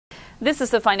This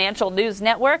is the Financial News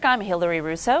Network. I'm Hillary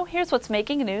Russo. Here's what's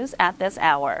making news at this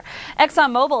hour. Exxon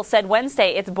Mobil said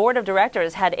Wednesday its board of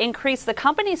directors had increased the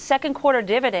company's second quarter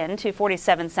dividend to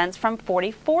 47 cents from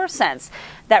 44 cents.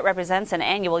 That represents an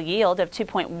annual yield of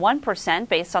 2.1%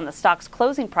 based on the stock's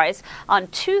closing price on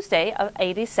Tuesday of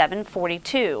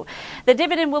 $87.42. The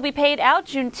dividend will be paid out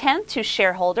June 10th to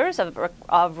shareholders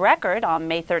of record on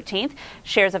May 13th.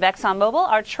 Shares of Exxon Mobil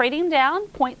are trading down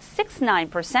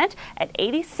 0.69% at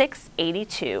 $86.82.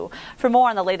 For more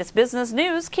on the latest business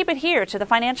news, keep it here to the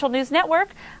Financial News Network.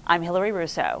 I'm Hillary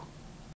Russo.